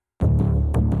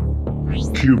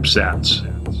CubeSats.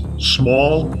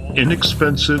 Small,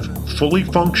 inexpensive, fully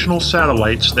functional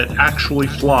satellites that actually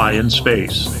fly in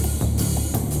space.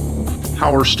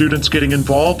 How are students getting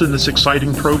involved in this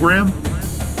exciting program?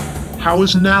 How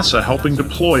is NASA helping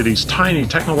deploy these tiny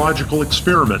technological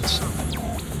experiments?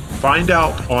 Find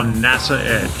out on NASA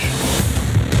Edge.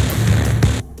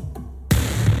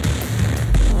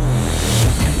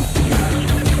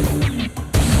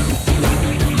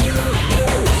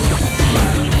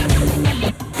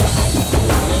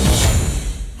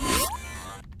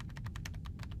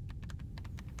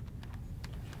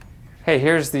 Hey,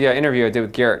 here's the interview I did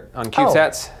with Garrett on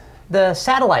CubeSats. Oh, the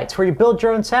satellites, where you build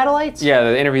your own satellites? Yeah,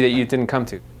 the interview that you didn't come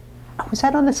to. Was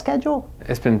that on the schedule?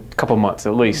 It's been a couple months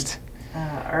at least.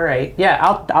 All right. Yeah,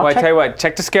 I'll well, check. I tell you what,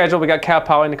 check the schedule. We got Cal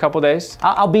Poly in a couple days.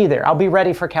 I'll be there. I'll be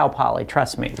ready for Cal Poly.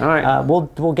 Trust me. All right.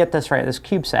 We'll get this right. This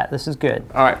CubeSat. This is good.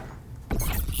 All right.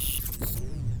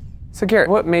 So Garrett,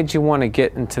 what made you want to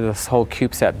get into this whole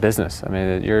CubeSat business? I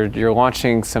mean, you're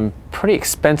launching some pretty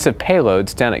expensive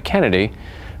payloads down at Kennedy.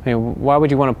 I mean, why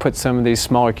would you want to put some of these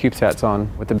smaller CubeSats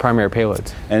on with the primary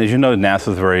payloads? And as you know, NASA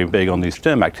is very big on these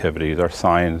STEM activities, our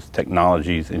science,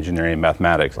 technologies, engineering, and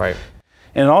mathematics. Right.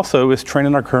 And also, it's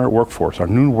training our current workforce, our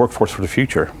new workforce for the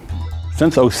future.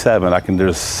 Since '07,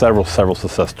 there's several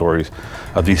success stories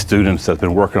of these students that have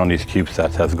been working on these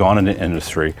CubeSats, has gone into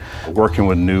industry, working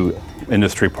with new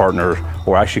industry partners,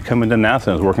 or actually coming to NASA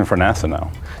and is working for NASA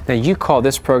now. Now, you call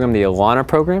this program the ELANA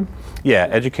program? Yeah,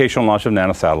 Educational Launch of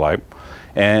Nanosatellite.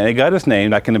 And it got its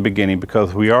name back in the beginning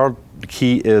because the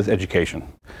key is education.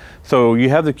 So you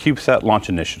have the CubeSat Launch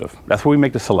Initiative. That's where we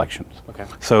make the selections. Okay.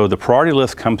 So the priority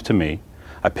list comes to me.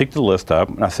 I pick the list up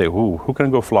and I say, who can I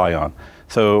go fly on?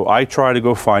 So I try to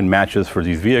go find matches for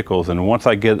these vehicles, and once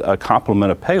I get a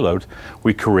complement of payloads,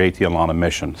 we create the ELANA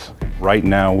missions. Right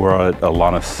now we're at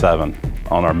ELANA 7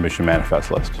 on our mission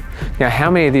manifest list. Now, how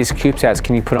many of these CubeSats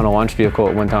can you put on a launch vehicle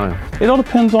at one time? It all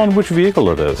depends on which vehicle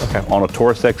it is. Okay. On a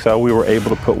Taurus XL, we were able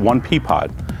to put one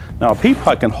P-Pod. Now, a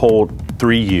P-Pod can hold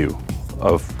 3U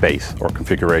of base or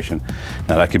configuration.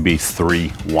 Now, that could be 3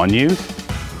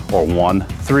 1Us or 1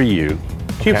 3U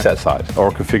CubeSat size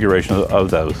or configuration of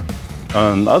those.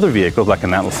 On other vehicles, like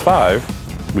an Atlas V,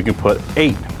 we can put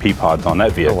 8 P-Pods on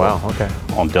that vehicle. Oh, wow, okay.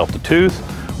 On Delta IIs,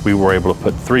 we were able to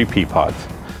put 3 P-Pods.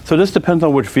 So this depends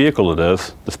on which vehicle it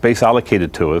is, the space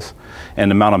allocated to us, and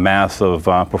the amount of mass of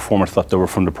performance left over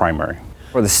from the primary.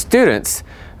 For the students,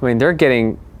 I mean, they're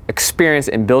getting experience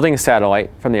in building a satellite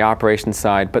from the operations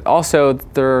side, but also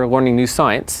they're learning new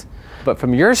science. But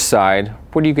from your side,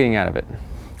 what are you getting out of it?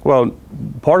 Well,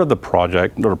 part of the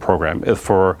project or the program is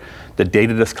for the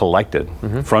data that's collected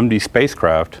from these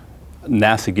spacecraft.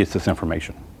 NASA gets this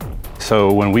information.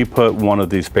 So when we put one of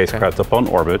these spacecraft up on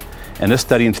orbit and it's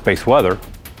studying space weather,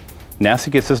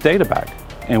 NASA gets this data back.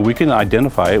 And we can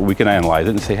identify it, we can analyze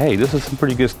it and say, hey, this is some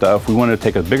pretty good stuff. We want to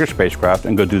take a bigger spacecraft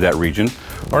and go do that region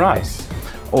or not. Nice.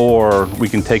 Or we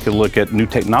can take a look at new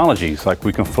technologies, like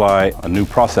we can fly a new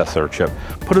processor chip,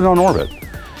 put it on orbit,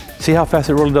 see how fast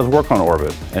it really does work on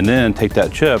orbit, and then take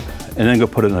that chip and then go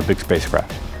put it in a big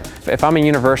spacecraft. If I'm a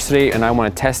university and I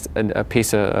want to test a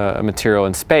piece of material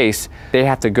in space, they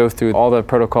have to go through all the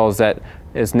protocols that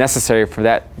is necessary for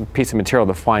that piece of material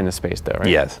to fly into space, though, right?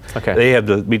 Yes. Okay. They have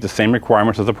to meet the same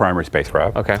requirements as the primary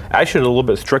spacecraft. Okay. Actually, a little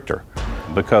bit stricter,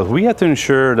 because we have to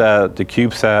ensure that the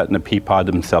CubeSat and the P-Pod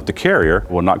themselves, the carrier,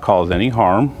 will not cause any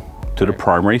harm to the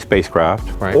primary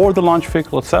spacecraft or the launch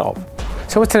vehicle itself.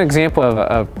 So what's an example of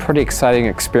a pretty exciting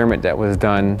experiment that was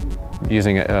done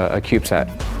using a CubeSat?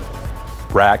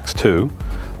 RAX-2,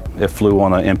 it flew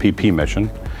on an MPP mission,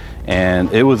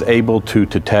 and it was able to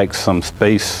detect some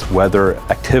space weather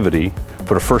activity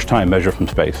for the first time measured from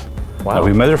space. Wow. Now,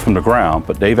 we measure from the ground,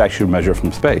 but they've actually measured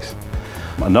from space.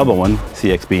 Another one,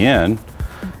 CXBN,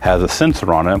 has a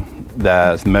sensor on it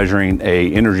that's measuring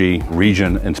a energy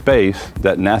region in space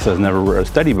that NASA has never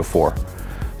studied before.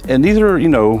 And these are,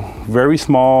 very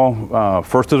small,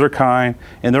 first of their kind,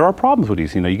 and there are problems with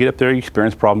these. You get up there, you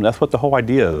experience problems. That's what the whole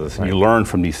idea is. Right. You learn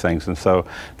from these things. And so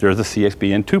there's a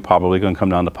CXBN2 probably going to come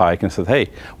down the pike and says, hey,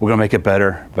 we're going to make it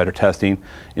better testing.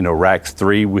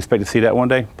 RAX-3, we expect to see that one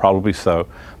day? Probably so.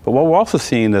 But what we're also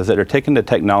seeing is that they're taking the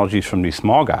technologies from these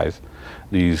small guys,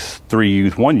 these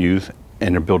 3Us, 1Us,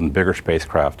 and they're building bigger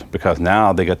spacecraft, because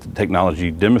now they got the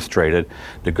technology demonstrated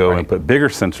to go and put bigger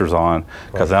sensors on,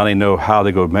 because now they know how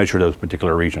to go measure those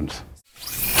particular regions.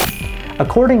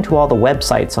 According to all the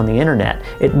websites on the internet,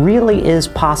 it really is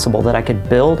possible that I could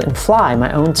build and fly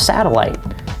my own satellite.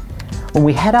 When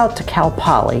we head out to Cal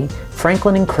Poly,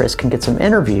 Franklin and Chris can get some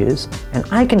interviews, and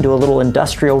I can do a little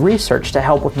industrial research to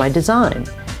help with my design.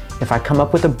 If I come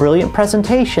up with a brilliant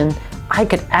presentation, I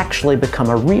could actually become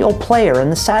a real player in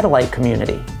the satellite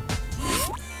community.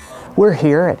 We're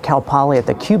here at Cal Poly at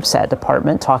the CubeSat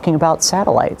department talking about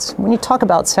satellites. When you talk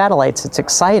about satellites, it's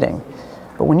exciting.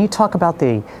 But when you talk about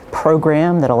the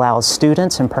program that allows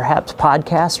students and perhaps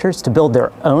podcasters to build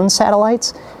their own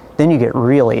satellites, then you get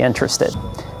really interested.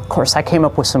 Of course, I came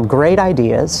up with some great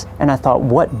ideas, and I thought,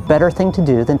 what better thing to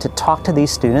do than to talk to these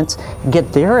students,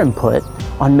 get their input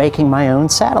on making my own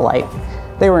satellite.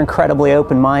 They were incredibly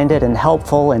open-minded and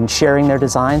helpful in sharing their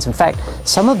designs. In fact,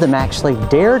 some of them actually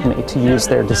dared me to use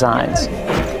their designs.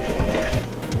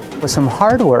 With some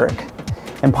hard work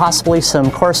and possibly some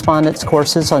correspondence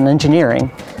courses on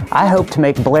engineering, I hope to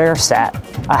make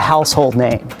BlairSat a household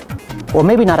name. Well,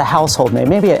 maybe not a household name,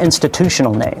 maybe an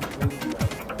institutional name.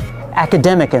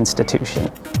 Academic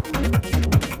institution.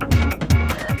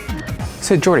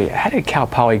 So Jordy, how did Cal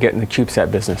Poly get in the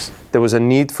CubeSat business? There was a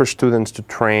need for students to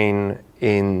train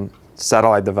in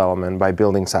satellite development by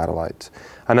building satellites.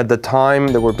 And at the time,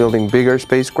 they were building bigger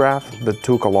spacecraft that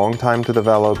took a long time to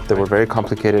develop. They were very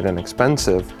complicated and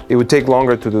expensive. It would take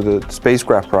longer to do the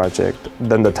spacecraft project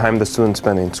than the time the students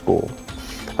spent in school.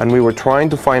 And we were trying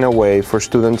to find a way for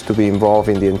students to be involved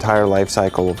in the entire life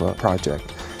cycle of a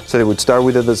project. So they would start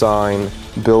with the design,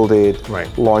 build it,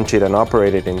 launch it, and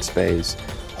operate it in space,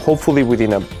 hopefully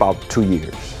within about 2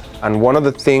 years. And one of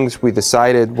the things we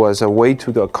decided was a way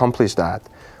to accomplish that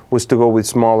was to go with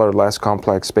smaller, less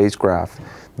complex spacecraft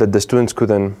that the students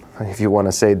couldn't, if you want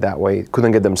to say it that way,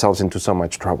 couldn't get themselves into so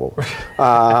much trouble.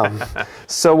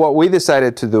 So what we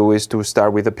decided to do is to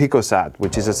start with a PicoSat,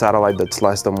 which is a satellite that's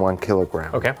less than 1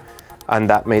 kilogram. Okay. And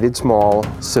that made it small,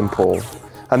 simple.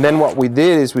 And then what we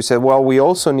did is we said, well, we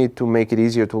also need to make it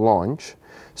easier to launch.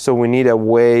 So we need a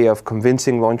way of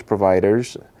convincing launch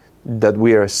providers that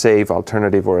we are a safe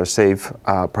alternative or a safe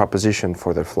proposition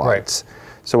for their flights. Right.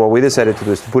 So what we decided to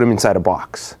do is to put them inside a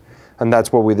box. And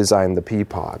that's where we designed the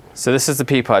P-Pod. So this is the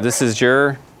P-Pod. This is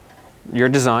your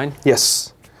design?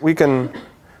 Yes. We can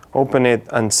open it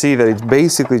and see that it's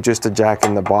basically just a jack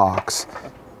in the box.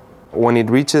 When it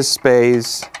reaches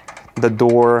space, the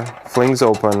door flings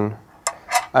open,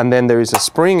 and then there is a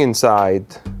spring inside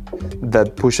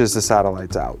that pushes the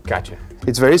satellites out. Gotcha.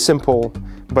 It's very simple,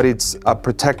 but it's a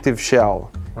protective shell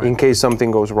in case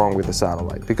something goes wrong with the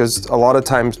satellite. Because a lot of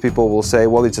times people will say,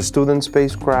 well, it's a student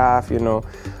spacecraft, you know,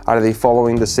 are they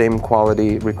following the same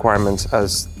quality requirements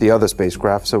as the other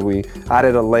spacecraft? So we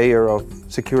added a layer of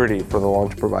security for the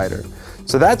launch provider.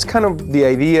 So that's kind of the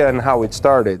idea and how it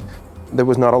started. There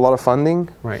was not a lot of funding.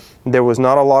 Right. There was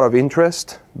not a lot of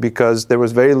interest because there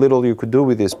was very little you could do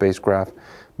with this spacecraft.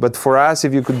 But for us,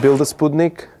 if you could build a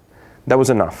Sputnik, that was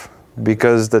enough,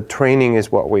 because the training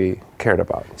is what we cared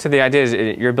about. So the idea is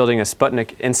you're building a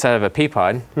Sputnik inside of a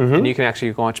P-Pod, and you can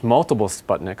actually launch multiple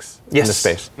Sputniks into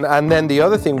space. And then the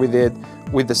other thing we did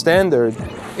with the standard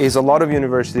is a lot of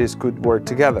universities could work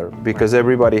together because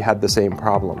everybody had the same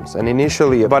problems. And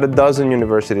initially, about a dozen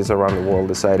universities around the world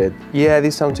decided, yeah,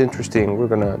 this sounds interesting, we're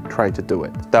going to try to do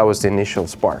it. That was the initial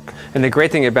spark. And the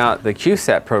great thing about the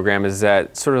CubeSat program is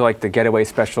that sort of like the Getaway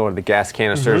Special or the gas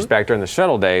canisters back during the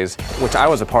shuttle days, which I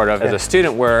was a part of as a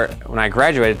student, where when I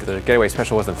graduated, the Getaway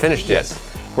Special wasn't finished yet.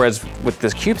 Whereas with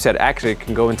this CubeSat, actually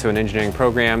can go into an engineering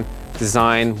program,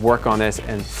 design, work on this,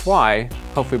 and fly,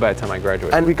 hopefully by the time I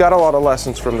graduate. And we got a lot of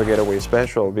lessons from the Getaway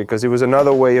Special because it was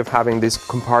another way of having this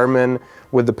compartment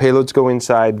with the payloads go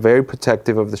inside, very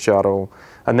protective of the shuttle,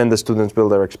 and then the students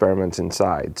build their experiments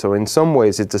inside. So in some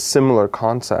ways, it's a similar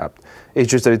concept. It's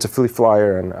just that it's a free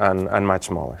flyer and much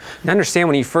smaller. I understand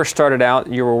when you first started out,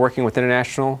 you were working with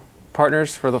international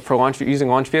partners for launch, using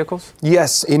launch vehicles?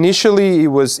 Yes, initially it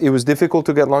was difficult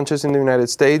to get launches in the United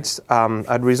States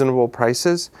at reasonable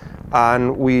prices,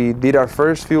 and we did our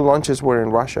first few launches were in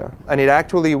Russia, and it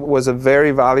actually was a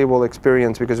very valuable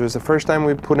experience because it was the first time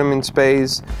we put them in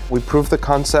space. We proved the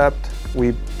concept,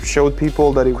 we showed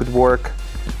people that it could work,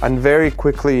 and very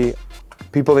quickly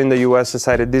people in the US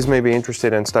decided this may be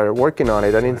interested and started working on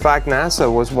it. And in fact,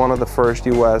 NASA was one of the first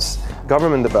US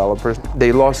government developers.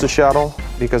 They lost the shuttle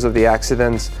because of the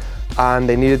accidents, and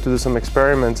they needed to do some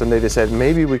experiments, and they decided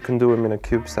maybe we can do them in a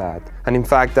CubeSat. And in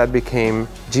fact, that became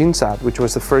GeneSat, which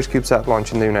was the first CubeSat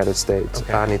launch in the United States.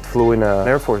 And it flew in an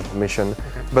Air Force mission.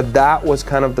 But that was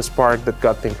kind of the spark that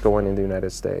got things going in the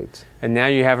United States. And now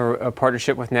you have a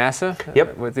partnership with NASA?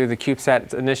 Yep. Through the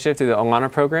CubeSat initiative, through the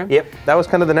Alana program? Yep. That was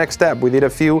kind of the next step. We did a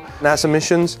few NASA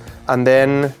missions, and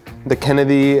then the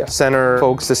Kennedy Center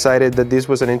folks decided that this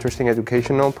was an interesting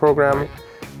educational program.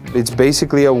 It's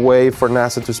basically a way for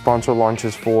NASA to sponsor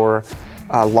launches for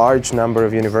a large number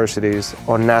of universities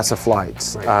on NASA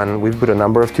flights. And we've put a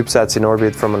number of CubeSats in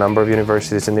orbit from a number of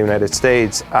universities in the United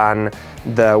States, and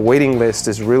the waiting list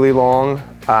is really long,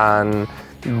 and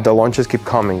the launches keep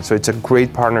coming. So it's a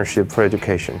great partnership for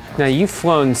education. Now, you've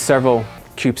flown several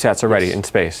CubeSats already in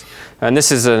space, and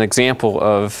this is an example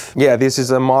of... Yeah, this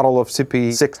is a model of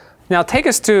CP6. Now, take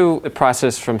us through the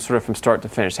process from start to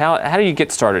finish. How do you get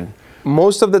started?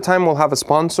 Most of the time we'll have a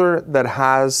sponsor that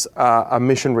has a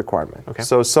mission requirement. Okay.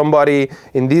 So somebody,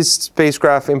 in this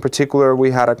spacecraft in particular, we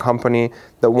had a company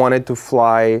that wanted to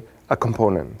fly a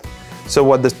component. So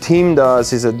what the team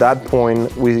does is at that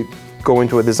point, we go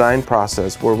into a design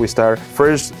process where we start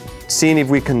first seeing if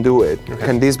we can do it. Okay.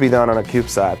 Can this be done on a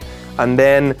CubeSat? And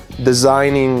then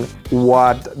designing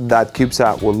what that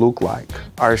CubeSat will look like.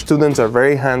 Our students are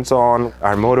very hands-on.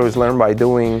 Our motto is learn by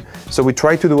doing. So we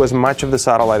try to do as much of the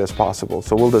satellite as possible.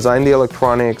 So we'll design the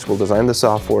electronics, we'll design the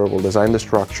software, we'll design the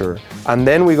structure. And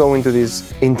then we go into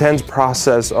this intense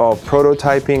process of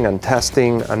prototyping and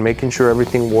testing and making sure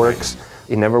everything works.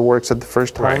 It never works at the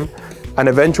first time. Right. And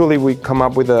eventually we come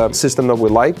up with a system that we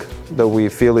like, that we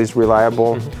feel is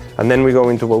reliable, and then we go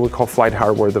into what we call flight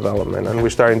hardware development, and we're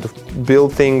starting to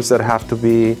build things that have to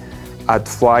be at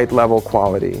flight level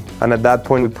quality. And at that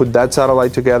point we put that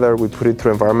satellite together, we put it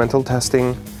through environmental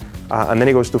testing, and then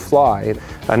it goes to fly.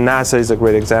 And NASA is a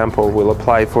great example. We'll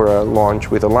apply for a launch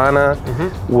with Alana,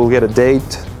 we'll get a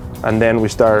date, and then we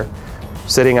start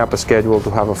setting up a schedule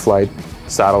to have a flight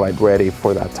satellite ready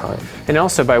for that time. And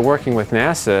also by working with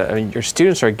NASA, I mean, your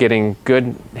students are getting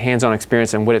good hands-on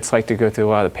experience in what it's like to go through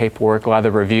a lot of the paperwork, a lot of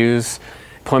the reviews,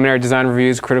 preliminary design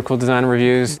reviews, critical design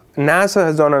reviews. NASA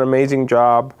has done an amazing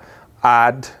job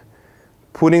at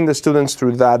putting the students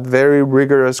through that very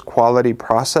rigorous quality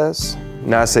process.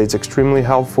 NASA is extremely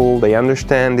helpful. They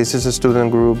understand this is a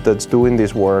student group that's doing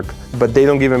this work, but they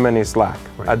don't give them any slack.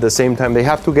 Right. At the same time, they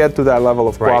have to get to that level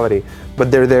of quality,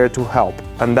 but they're there to help.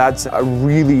 And that's a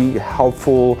really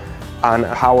helpful and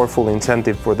powerful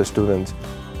incentive for the students.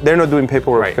 They're not doing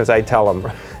paperwork because I tell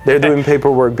them. They're doing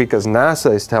paperwork because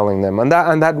NASA is telling them, and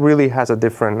that really has a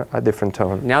different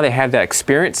tone. Now they have that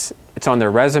experience. It's on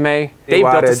their resume. They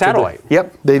built a satellite.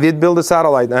 Yep, they did build a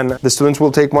satellite, and the students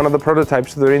will take one of the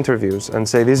prototypes to their interviews and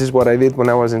say, this is what I did when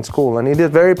I was in school. And it is a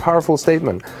very powerful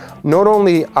statement. Not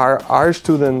only are our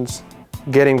students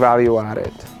getting value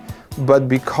added, but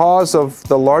because of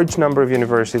the large number of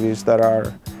universities that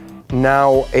are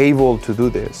now able to do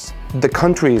this, the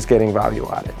country is getting value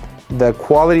added. The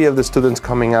quality of the students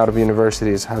coming out of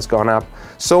universities has gone up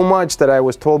so much that I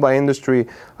was told by industry,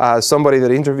 somebody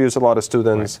that interviews a lot of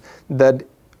students, that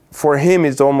for him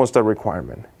it's almost a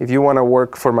requirement. If you want to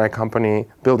work for my company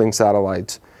building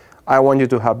satellites, I want you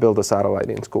to have built a satellite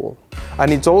in school.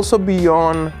 And it's also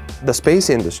beyond the space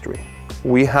industry.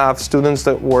 We have students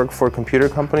that work for computer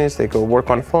companies. They go work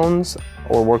on phones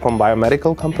or work on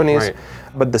biomedical companies. Right.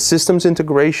 But the systems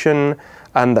integration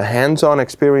and the hands-on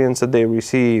experience that they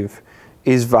receive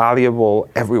is valuable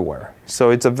everywhere.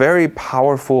 So it's a very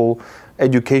powerful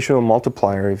educational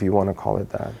multiplier, if you want to call it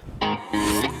that.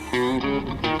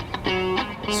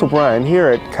 So Brian, here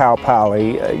at Cal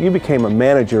Poly, you became a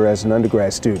manager as an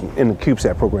undergrad student in the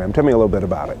CubeSat program. Tell me a little bit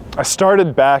about it. I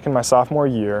started back in my sophomore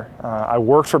year. I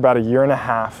worked for about a year and a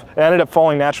half. I ended up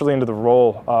falling naturally into the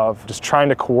role of just trying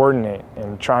to coordinate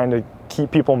and trying to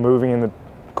keep people moving in the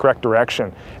correct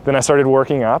direction. Then I started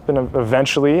working up, and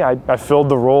eventually I filled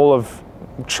the role of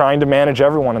trying to manage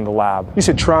everyone in the lab. You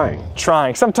said trying.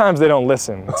 Trying. Sometimes they don't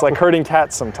listen. It's like herding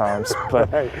cats sometimes,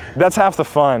 but that's half the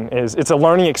fun. It's a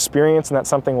learning experience, and that's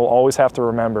something we'll always have to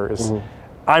remember is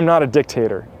I'm not a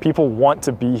dictator. People want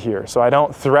to be here, so I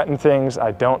don't threaten things.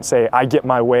 I don't say I get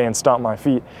my way and stomp my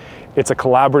feet. It's a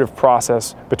collaborative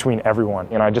process between everyone,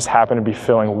 and I just happen to be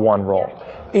filling one role.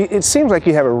 It seems like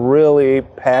you have a really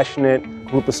passionate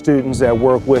group of students that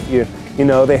work with you. You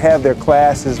know, they have their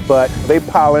classes, but they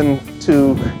pile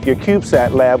into your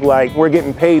CubeSat lab like we're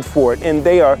getting paid for it, and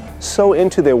they are so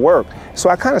into their work. So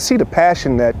I kind of see the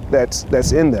passion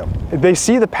that's in them. They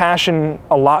see the passion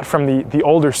a lot from the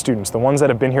older students, the ones that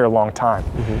have been here a long time.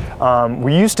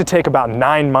 We used to take about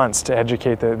 9 months to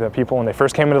educate the people. When they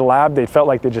first came into the lab, they felt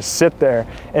like they'd just sit there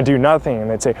and do nothing, and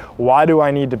they'd say, why do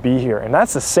I need to be here? And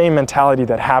that's the same mentality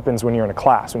that happens when you're in a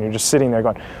class, when you're just sitting there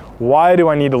going, why do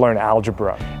I need to learn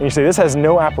algebra? And you say, this has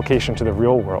no application to the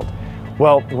real world.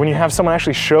 Well, when you have someone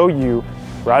actually show you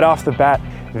right off the bat,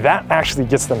 that actually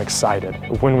gets them excited.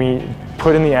 When we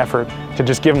put in the effort to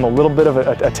just give them a little bit of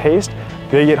a taste,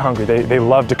 they get hungry. They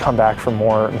love to come back for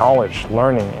more knowledge,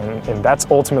 learning, and that's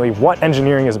ultimately what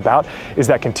engineering is about, is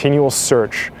that continual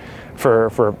search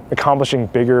for accomplishing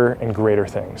bigger and greater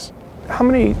things. How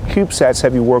many CubeSats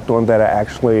have you worked on that are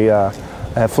actually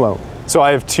have flown? So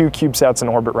I have 2 CubeSats in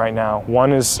orbit right now.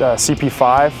 One is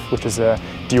CP5, which is a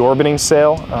deorbiting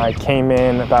sail. I came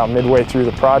in about midway through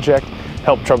the project,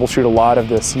 helped troubleshoot a lot of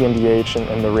the CMDH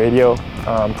and the radio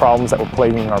problems that were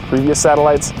plaguing our previous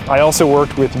satellites. I also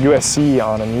worked with USC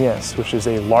on Aeneas, which is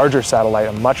a larger satellite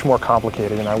and much more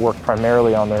complicated, and I worked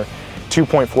primarily on their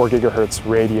 2.4 gigahertz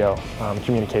radio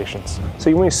communications.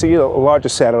 So when you see a larger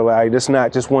satellite, it's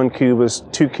not just 1 cube, it's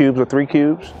 2 cubes or 3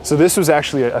 cubes? So this was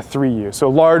actually a 3U, so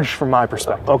large from my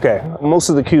perspective. Okay. Most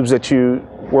of the cubes that you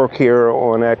work here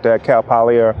on at Cal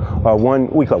Poly are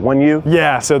 1U?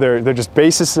 Yeah, so they're just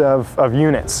basis of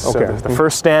units. Okay. So the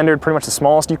first standard, pretty much the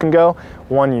smallest you can go,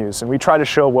 1Us. And we try to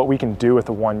show what we can do with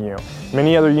a 1U.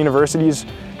 Many other universities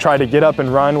try to get up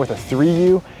and run with a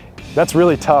 3U. That's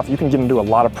really tough. You can get into a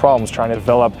lot of problems trying to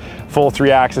develop full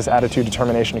 3-axis attitude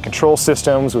determination and control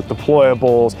systems with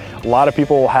deployables. A lot of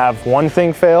people will have one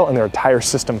thing fail and their entire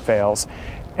system fails.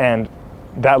 And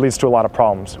that leads to a lot of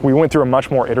problems. We went through a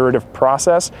much more iterative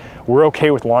process. We're okay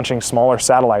with launching smaller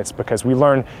satellites because we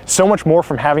learn so much more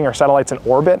from having our satellites in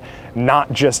orbit,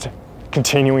 not just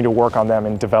continuing to work on them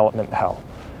in development hell.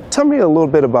 Tell me a little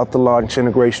bit about the launch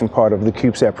integration part of the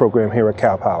CubeSat program here at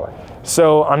Cal Poly.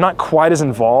 So I'm not quite as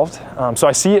involved. So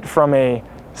I see it from a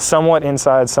somewhat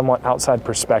inside, somewhat outside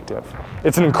perspective.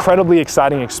 It's an incredibly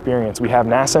exciting experience. We have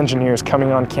NASA engineers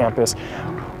coming on campus,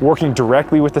 working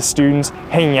directly with the students,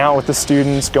 hanging out with the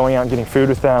students, going out and getting food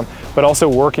with them, but also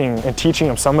working and teaching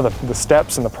them some of the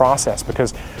steps in the process,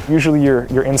 because usually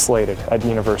you're insulated at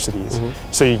universities.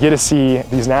 So you get to see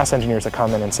these NASA engineers that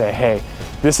come in and say, hey,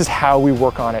 this is how we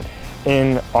work on it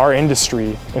in our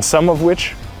industry, and some of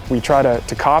which we try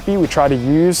to copy, we try to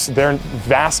use their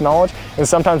vast knowledge, and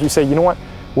sometimes we say, you know what,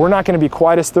 we're not going to be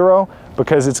quite as thorough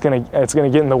because it's going to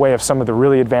get in the way of some of the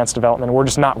really advanced development. We're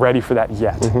just not ready for that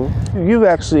yet. You've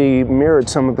actually mirrored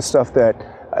some of the stuff that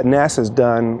NASA's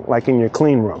done, like in your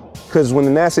clean room. Because when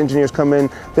the NASA engineers come in,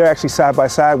 they're actually side by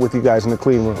side with you guys in the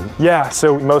clean room. Yeah,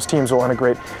 so most teams will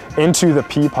integrate into the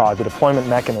P-pod, the deployment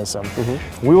mechanism.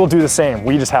 We will do the same.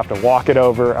 We just have to walk it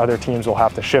over. Other teams will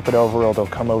have to ship it over, or they'll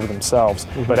come over themselves.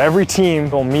 But every team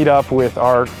will meet up with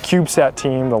our CubeSat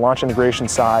team, the launch integration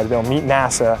side. They'll meet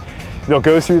NASA. They'll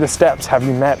go through the steps. Have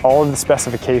you met all of the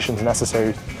specifications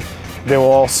necessary? They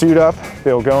will all suit up.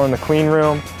 They'll go in the clean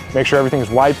room, make sure everything's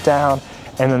wiped down,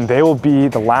 and then they will be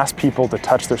the last people to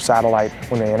touch their satellite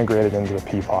when they integrate it into the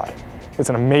P-pod. It's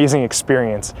an amazing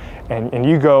experience, and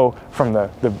you go from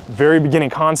the very beginning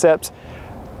concept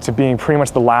to being pretty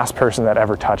much the last person that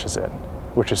ever touches it,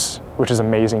 which is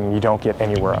amazing, and you don't get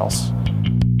anywhere else.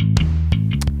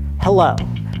 Hello,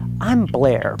 I'm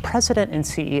Blair, President and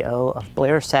CEO of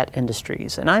BlairSat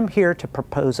Industries, and I'm here to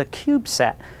propose a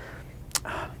CubeSat.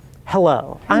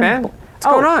 Hello. Hey, man. What's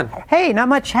going on? Hey, not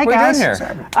much. Hey, what guys. Are you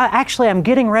doing here? Actually, I'm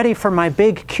getting ready for my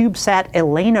big CubeSat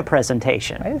Elena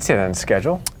presentation. I didn't see that on the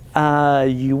schedule.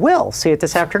 You will see it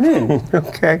this afternoon.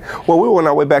 Okay. Well, we were on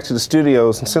our way back to the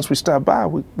studios, and since we stopped by,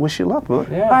 we wish you luck, bud.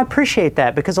 Yeah. I appreciate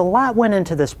that, because a lot went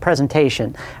into this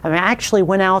presentation. I mean, I actually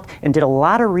went out and did a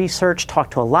lot of research,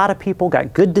 talked to a lot of people,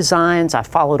 got good designs, I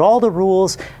followed all the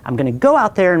rules. I'm going to go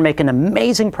out there and make an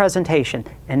amazing presentation,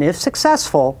 and if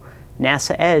successful,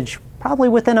 NASA Edge, probably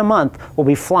within a month, will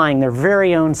be flying their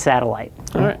very own satellite.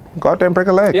 All right. Go out there and break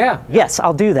a leg. Yeah. Yes,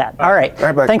 I'll do that. All right.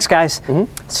 Right back. Thanks, guys.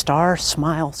 Star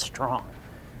Smile Strong.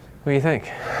 What do you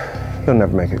think? You'll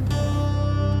never make it.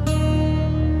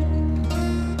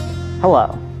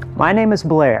 Hello, my name is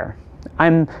Blair.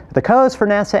 I'm the co-host for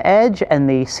NASA Edge and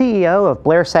the CEO of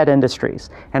BlairSat Industries,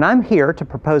 and I'm here to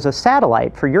propose a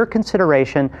satellite for your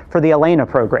consideration for the Elena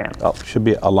program. Oh, should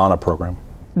be Alana program.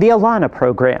 The Alana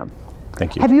program.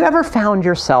 Thank you. Have you ever found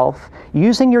yourself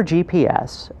using your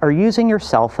GPS or using your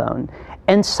cell phone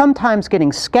and sometimes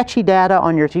getting sketchy data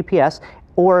on your GPS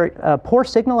or a poor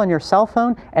signal on your cell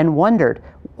phone and wondered,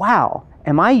 wow,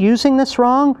 am I using this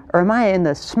wrong, or am I in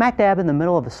the smack dab in the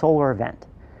middle of a solar event?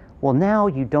 Well, now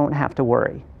you don't have to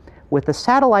worry. With the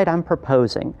satellite I'm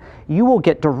proposing, you will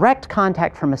get direct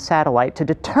contact from a satellite to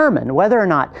determine whether or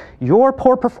not your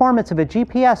poor performance of a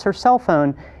GPS or cell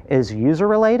phone is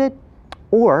user-related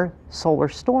or solar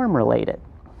storm related.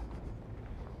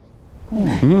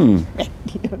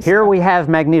 Here we have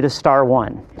MagnetoStar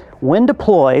 1. When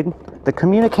deployed, the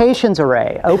communications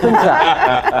array opens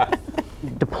up,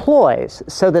 deploys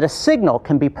so that a signal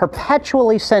can be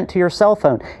perpetually sent to your cell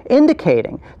phone,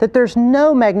 indicating that there's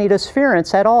no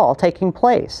magnetosference at all taking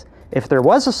place. If there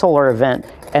was a solar event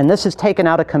and this is taken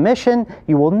out of commission,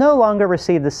 you will no longer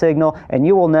receive the signal, and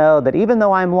you will know that even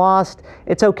though I'm lost,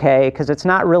 it's okay, because it's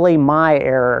not really my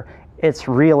error. It's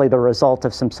really the result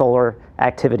of some solar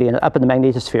activity up in the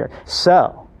magnetosphere.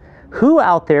 So, who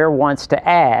out there wants to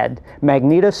add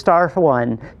MagnetoStar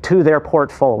 1 to their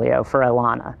portfolio for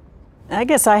Alana? I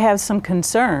guess I have some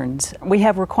concerns. We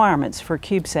have requirements for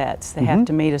CubeSats. They have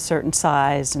to meet a certain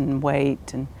size and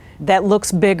weight, and that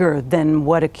looks bigger than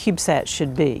what a CubeSat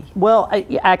should be. Well,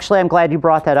 actually, I'm glad you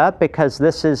brought that up because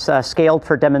this is scaled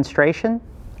for demonstration.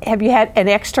 Have you had an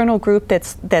external group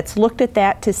that's looked at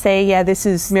that to say, yeah, this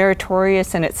is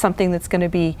meritorious and it's something that's going to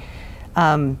be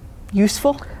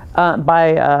useful?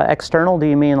 By external, do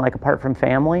you mean like apart from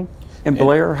family? And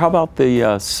Blair, how about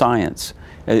the science?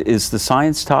 Is the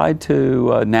science tied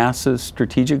to NASA's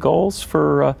strategic goals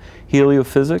for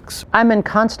heliophysics? I'm in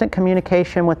constant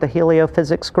communication with the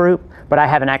heliophysics group, but I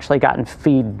haven't actually gotten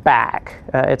feedback.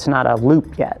 It's not a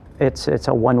loop yet. It's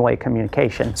a one-way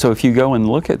communication. So if you go and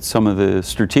look at some of the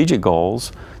strategic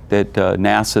goals that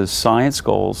NASA's science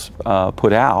goals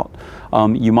put out,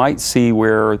 you might see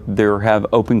where there have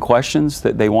open questions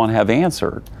that they want to have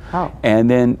answered. Oh. And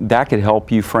then that could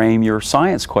help you frame your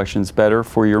science questions better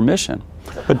for your mission.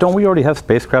 But don't we already have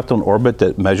spacecraft on orbit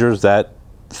that measures that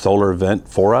solar event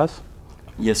for us?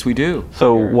 Yes, we do.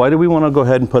 So why do we want to go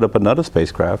ahead and put up another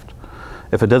spacecraft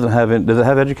if it doesn't have does it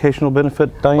have educational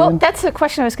benefit, Diane? Well, that's the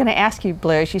question I was going to ask you,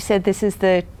 Blair. As you said, this is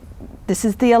the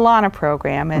Alana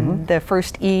program, and the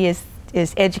first E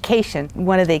is education.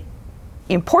 One of the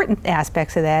important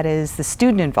aspects of that is the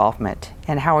student involvement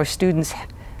and how are students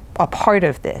a part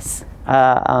of this.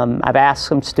 I've asked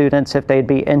some students if they'd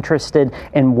be interested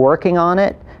in working on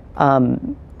it.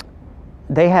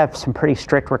 They have some pretty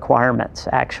strict requirements,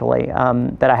 actually,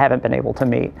 that I haven't been able to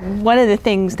meet. One of the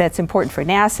things that's important for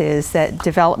NASA is that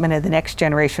development of the next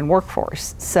generation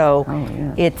workforce. So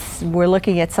we're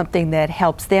looking at something that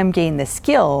helps them gain the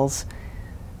skills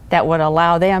that would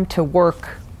allow them to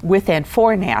work with and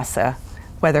for NASA,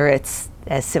 whether it's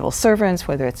as civil servants,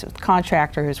 whether it's with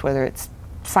contractors, whether it's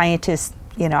scientists,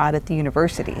 out at the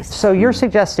universities. So you're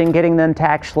suggesting getting them to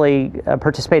actually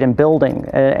participate in building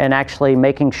and actually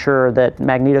making sure that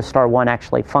MagnetoStar 1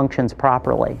 actually functions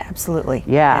properly? Absolutely.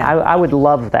 Yeah. I would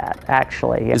love that,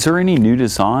 actually. Is there any new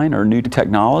design or new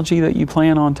technology that you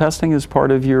plan on testing as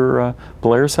part of your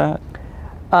BlairSat?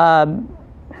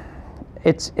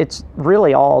 It's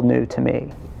really all new to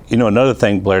me. Another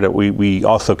thing, Blair, that we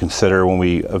also consider when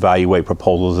we evaluate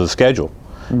proposals is schedule.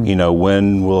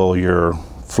 When will your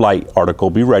flight article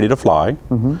be ready to fly,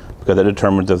 because that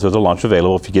determines if there's a launch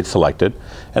available if you get selected,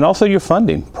 and also your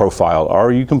funding profile.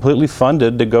 Are you completely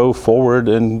funded to go forward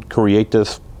and create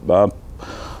this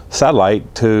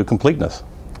satellite to completeness?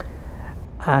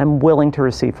 I'm willing to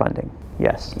receive funding,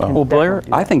 yes. Well, Blair,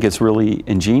 I think it's really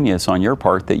ingenious on your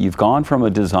part that you've gone from a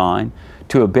design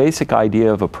to a basic idea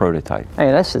of a prototype.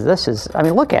 Hey, this is. I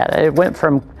mean, look at it. It went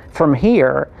from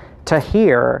here to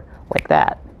here like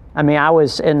that. I mean, I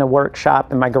was in the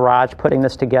workshop in my garage putting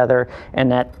this together,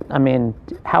 and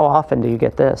how often do you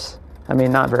get this? I mean,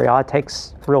 not very often. It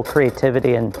takes real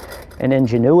creativity and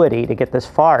ingenuity to get this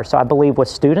far. So I believe with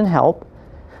student help,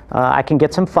 I can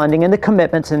get some funding and the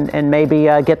commitments and maybe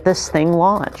get this thing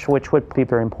launched, which would be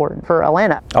very important for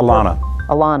Alana.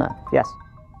 Alana, yes.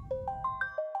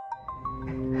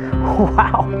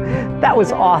 Wow, that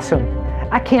was awesome.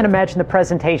 I can't imagine the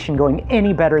presentation going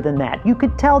any better than that. You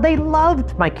could tell they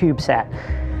loved my CubeSat.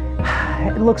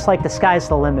 It looks like the sky's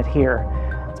the limit here.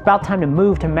 It's about time to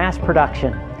move to mass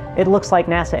production. It looks like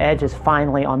NASA Edge is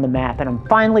finally on the map, and I'm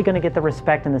finally going to get the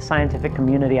respect in the scientific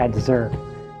community I deserve.